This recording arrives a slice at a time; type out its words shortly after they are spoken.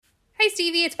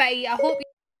Stevie, it's Betty. I hope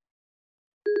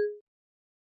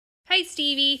Hi,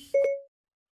 Stevie.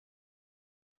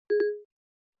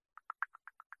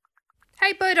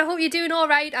 Hi, Bud. I hope you're doing all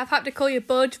right. I've had to call you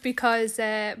Bud because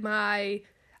my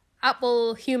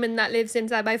Apple human that lives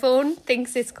inside my phone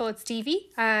thinks it's called Stevie,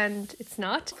 and it's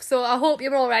not. So I hope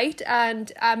you're all right,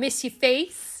 and I miss your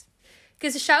face. Give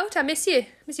us a shout. I miss you.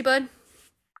 Miss you, Bud.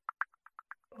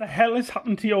 What the hell has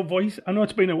happened to your voice? I know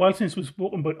it's been a while since we've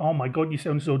spoken, but oh my God, you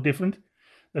sound so different.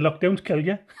 The lockdown's killed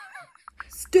you.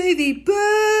 Stevie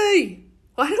B!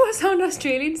 Why do I sound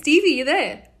Australian? Stevie, you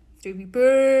there? Stevie B!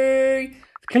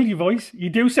 It's killed your voice. You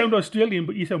do sound Australian,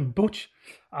 but you sound butch.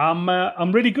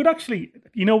 I'm really good, actually.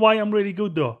 You know why I'm really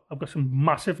good, though? I've got some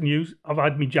massive news. I've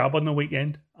had my jab on the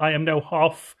weekend. I am now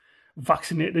half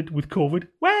vaccinated with COVID.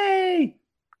 Way!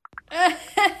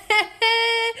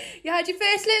 You had your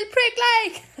first little prick,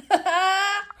 like.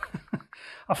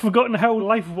 I've forgotten how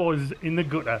life was in the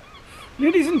gutter.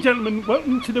 Ladies and gentlemen,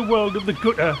 welcome to the world of the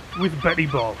gutter with Betty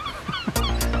Ball.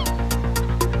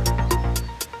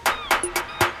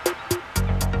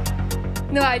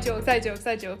 No, I jokes.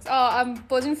 Oh, I'm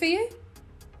buzzing for you.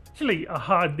 Actually, I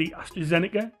had the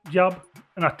AstraZeneca jab,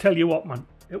 and I tell you what, man,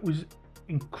 it was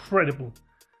incredible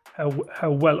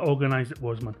how well organised it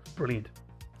was, man. Brilliant.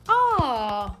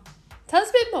 Oh, tell us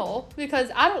a bit more, because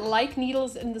I don't like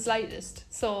needles in the slightest.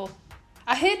 So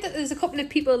I heard that there's a couple of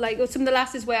people, like some of the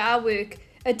lasses where I work,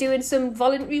 are doing some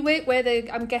voluntary work where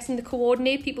I'm guessing they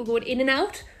coordinate people going in and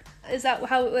out. Is that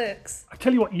how it works? I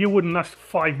tell you what, you wouldn't last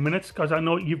 5 minutes, because I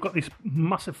know you've got this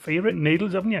massive fear of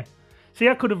needles, haven't you? See,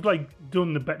 I could have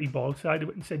done the Betty Ball side of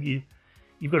it and said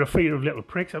you've got a fear of little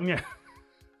pricks, haven't you?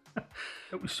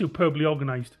 It was superbly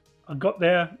organised. I got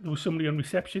there was somebody on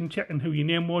reception checking who your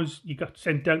name was. You got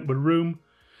sent down to a room.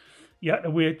 You had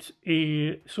to wait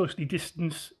a socially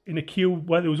distance in a queue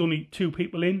where there was only 2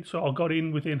 people in, so I got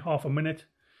in within half a minute.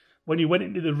 When you went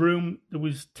into the room, there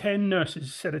was 10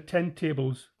 nurses set at 10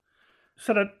 tables.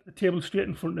 Sat at the table straight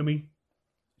in front of me.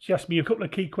 She asked me a couple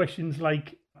of key questions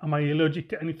like, am I allergic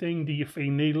to anything? Do you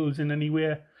feel needles in any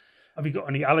way? Have you got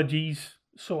any allergies?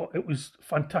 So it was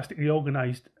fantastically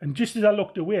organised. And just as I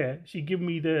looked away, she gave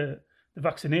me the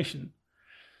vaccination.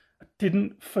 I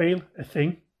didn't feel a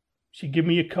thing. She gave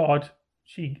me a card.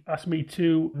 She asked me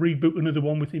to rebook another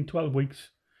one within 12 weeks.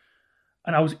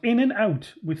 And I was in and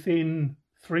out within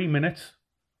 3 minutes.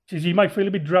 She says, you might feel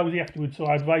a bit drowsy afterwards, so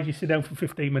I advise you sit down for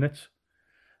 15 minutes.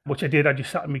 Which I did. I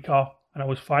just sat in my car and I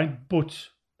was fine. But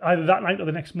either that night or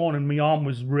the next morning, my arm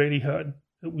was really hurting.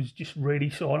 It was just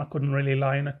really sore and I couldn't really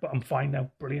lie in it. But I'm fine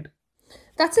now. Brilliant.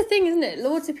 That's the thing, isn't it?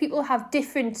 Loads of people have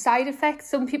different side effects.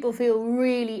 Some people feel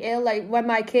really ill. Like when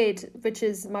my kid, which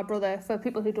is my brother, for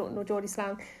people who don't know Geordie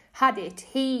slang, had it,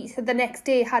 he said the next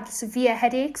day had severe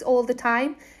headaches all the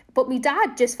time. But my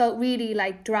dad just felt really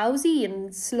drowsy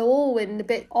and slow and a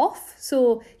bit off.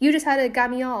 So you just had a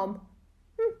gammy arm.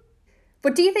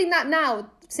 But do you think that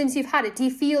now, since you've had it, do you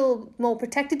feel more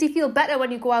protected? Do you feel better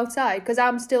when you go outside? Because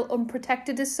I'm still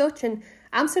unprotected as such and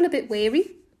I'm still a bit wary.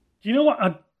 Do you know what?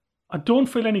 I don't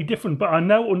feel any different, but I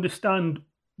now understand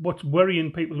what's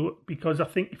worrying people, because I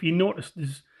think if you notice,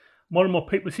 there's more and more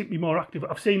people seem to be more active.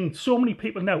 I've seen so many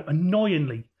people now,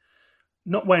 annoyingly,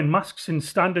 not wearing masks and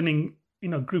standing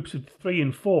in groups of 3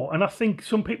 and 4. And I think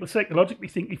some people psychologically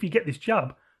think if you get this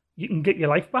jab, you can get your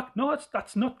life back. No,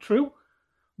 that's not true.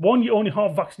 One, you're only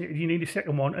half vaccinated, you need a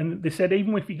second one. And they said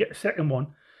even if you get a second one,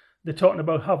 they're talking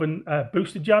about having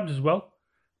booster jabs as well.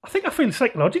 I think I feel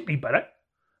psychologically better.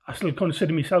 I still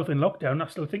consider myself in lockdown. I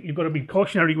still think you've got to be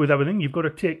cautionary with everything. You've got to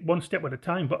take one step at a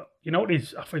time. But you know what it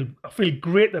is? I feel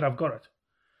great that I've got it.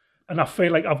 And I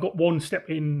feel like I've got one step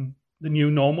in the new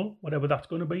normal, whatever that's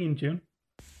going to be in June.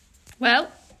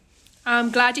 Well, I'm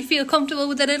glad you feel comfortable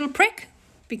with a little prick,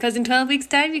 because in 12 weeks'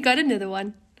 time you got another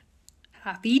one.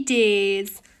 Happy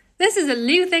days. This is a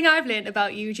new thing I've learned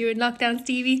about you during lockdown,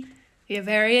 Stevie. You're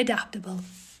very adaptable.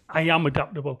 I am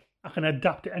adaptable. I can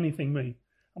adapt to anything, me.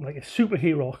 I'm like a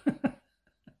superhero.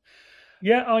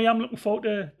 Yeah, I am looking forward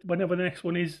to whenever the next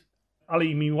one is.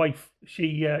 Ali, my wife,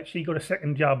 she got a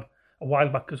second jab a while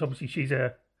back because obviously she's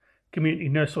a community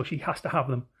nurse, so she has to have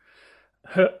them.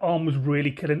 Her arm was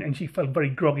really killing and she felt very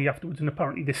groggy afterwards, and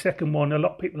apparently the second one, a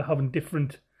lot of people are having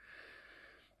different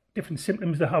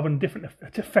symptoms. They're having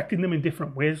it's affecting them in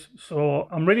different ways. So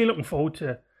I'm really looking forward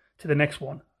to the next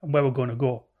one and where we're going to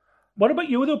go. What about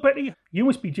you though, Betty? You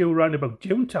must be due around about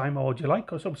June time or July,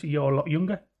 because obviously you're a lot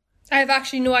younger. I have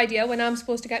actually no idea when I'm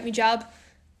supposed to get my jab.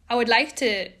 I would like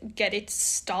to get it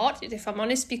started, if I'm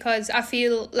honest, because I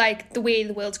feel like the way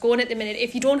the world's going at the minute,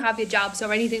 if you don't have your jabs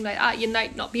or anything like that, you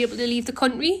might not be able to leave the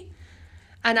country.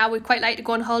 And I would quite like to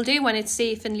go on holiday when it's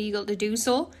safe and legal to do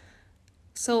so.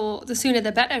 So the sooner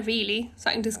the better, really. So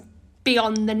I can just be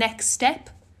on the next step.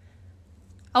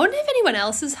 I wonder if anyone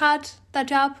else has had that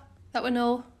jab that we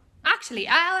know. Actually,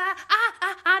 I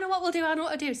know what we'll do. I know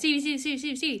what to do.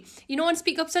 Stevie. You know on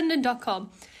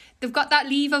speakupsunderland.com, they've got that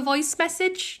leave a voice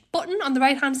message button on the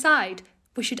right-hand side.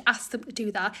 We should ask them to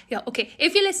do that. Yeah, okay.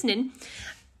 If you're listening,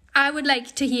 I would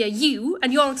like to hear you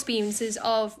and your experiences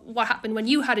of what happened when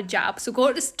you had a jab. So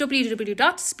go to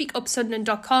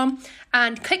www.speakupsunderland.com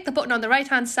and click the button on the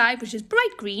right-hand side, which is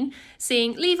bright green,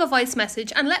 saying leave a voice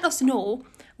message, and let us know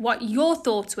what your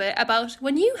thoughts were about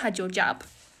when you had your jab.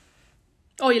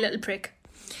 Oh, you little prick.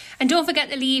 And don't forget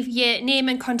to leave your name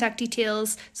and contact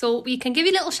details so we can give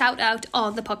you a little shout out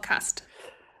on the podcast.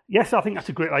 Yes, I think that's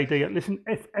a great idea. Listen,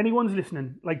 if anyone's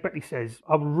listening, like Betty says,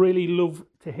 I'd really love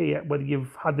to hear whether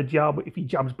you've had the jab, if your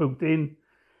jab's booked in.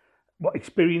 What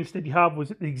experience did you have?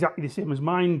 Was it exactly the same as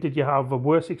mine? Did you have a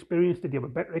worse experience? Did you have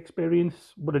a better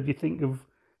experience? What did you think of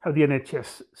how the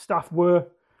NHS staff were?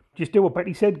 Just do what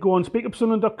Betty said. Go on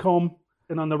speakupsunderland.com,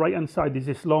 and on the right-hand side there's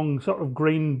this long sort of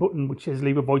green button which says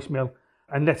leave a voicemail.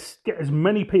 And let's get as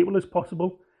many people as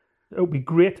possible. It would be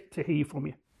great to hear from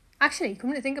you. Actually,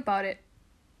 come to think about it,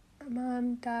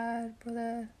 Mum, Dad,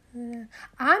 brother,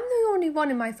 I'm the only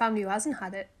one in my family who hasn't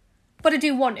had it. But I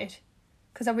do want it,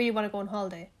 because I really want to go on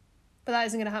holiday. But that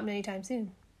isn't going to happen anytime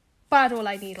soon. But I don't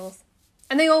like needles.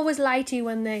 And they always lie to you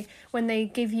when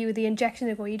they give you the injection.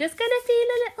 They go, you're just going to feel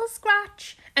a little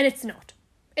scratch. And it's not.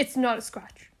 It's not a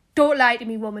scratch. Don't lie to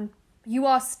me, woman. You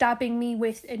are stabbing me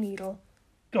with a needle.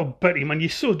 Oh, Betty, man, you're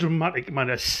so dramatic, man.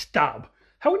 A stab.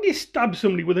 How would you stab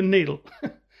somebody with a needle?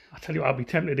 I tell you what, I'd be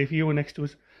tempted if you were next to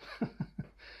us.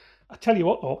 I tell you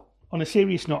what, though, on a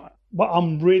serious note, what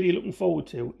I'm really looking forward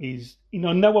to is,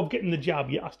 now I've getting the jab,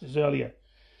 you asked us earlier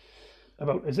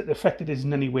about, has it affected us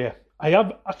in any way? I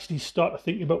have actually started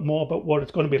thinking more about what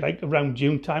it's going to be like around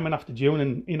June time and after June,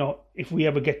 and, if we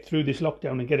ever get through this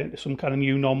lockdown and get into some kind of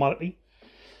new normality.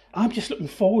 I'm just looking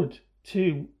forward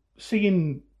to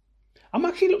seeing... I'm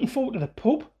actually looking forward to the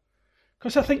pub,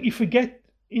 because I think you forget,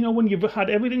 when you've had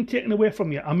everything taken away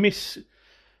from you. I miss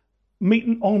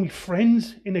meeting all my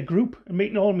friends in a group and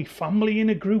meeting all my family in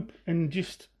a group and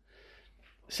just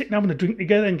sitting having a drink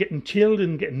together and getting chilled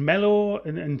and getting mellow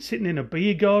and sitting in a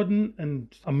beer garden.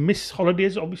 And I miss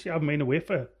holidays. Obviously, I haven't been away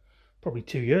for probably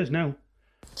 2 years now.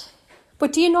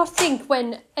 But do you not think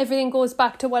when everything goes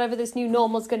back to whatever this new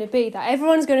normal's going to be, that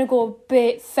everyone's going to go a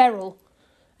bit feral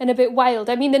and a bit wild?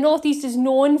 I mean, the North East is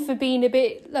known for being a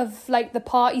bit of like the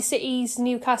party cities,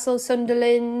 Newcastle,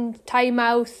 Sunderland,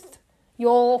 Tynemouth,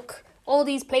 York, all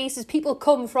these places. People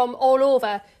come from all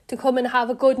over to come and have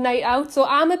a good night out. So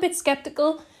I'm a bit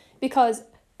sceptical, because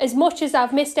as much as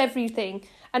I've missed everything,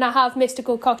 and I have missed a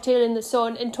good cocktail in the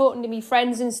sun and talking to me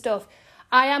friends and stuff,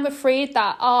 I am afraid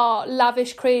that our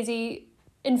lavish, crazy,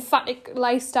 emphatic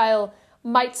lifestyle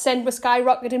might send us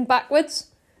skyrocketing backwards.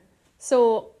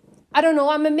 So I don't know,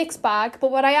 I'm a mixed bag,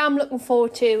 but what I am looking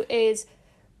forward to is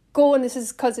this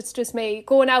is because it's just me,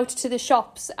 going out to the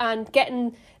shops and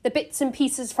getting the bits and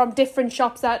pieces from different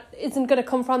shops that isn't going to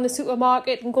come from the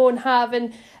supermarket, and go and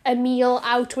having a meal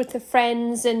out with the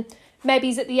friends, and maybe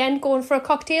at the end going for a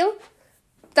cocktail.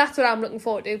 That's what I'm looking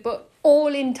forward to, but all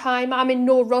in time. I'm in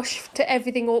no rush to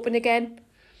everything open again.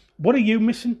 What are you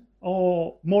missing?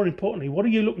 Or more importantly, what are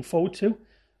you looking forward to?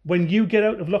 When you get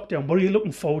out of lockdown, what are you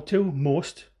looking forward to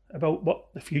most about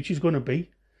what the future's going to be?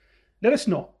 Let us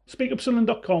know.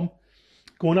 Speakupsunderland.com.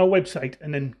 Go on our website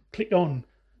and then click on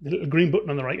the little green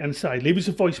button on the right-hand side. Leave us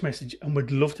a voice message and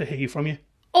we'd love to hear from you.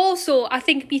 Also, I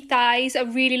think my thighs are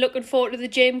really looking forward to the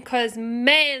gym, because,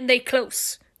 man, they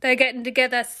close. They're getting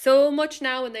together so much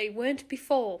now and they weren't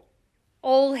before.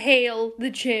 All hail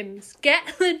the gyms.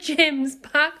 Get the gyms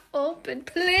back open,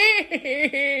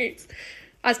 please.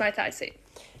 As my thighs say.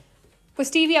 But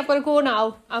Stevie, I've got to go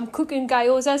now. I'm cooking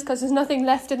gyozas because there's nothing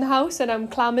left in the house and I'm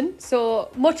clamming.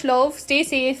 So much love. Stay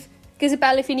safe. Give us a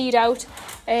bell if you need out.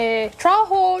 Try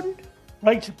horn.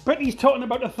 Right, Betty's talking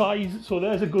about her thighs, so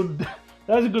there's a good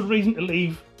reason to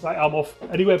leave. Right, I'm off.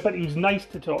 Anyway, Betty, it was nice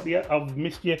to talk to you. I've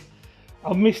missed you.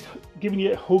 I've missed giving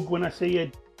you a hug when I see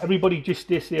you. Everybody just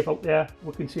stay safe out there.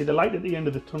 We can see the light at the end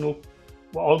of the tunnel.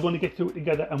 We're all going to get through it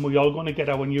together, and we're all going to get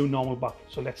our new normal back.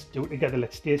 So let's do it together.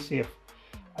 Let's stay safe.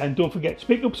 And don't forget,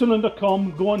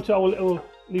 speakupsunderland.com. Go on to our little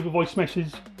leave a voice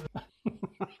message.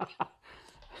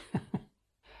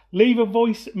 Leave a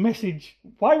voice message.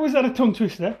 Why was that a tongue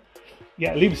twister?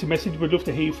 Yeah, leave us a message. We'd love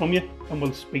to hear from you, and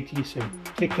we'll speak to you soon.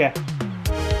 Take care.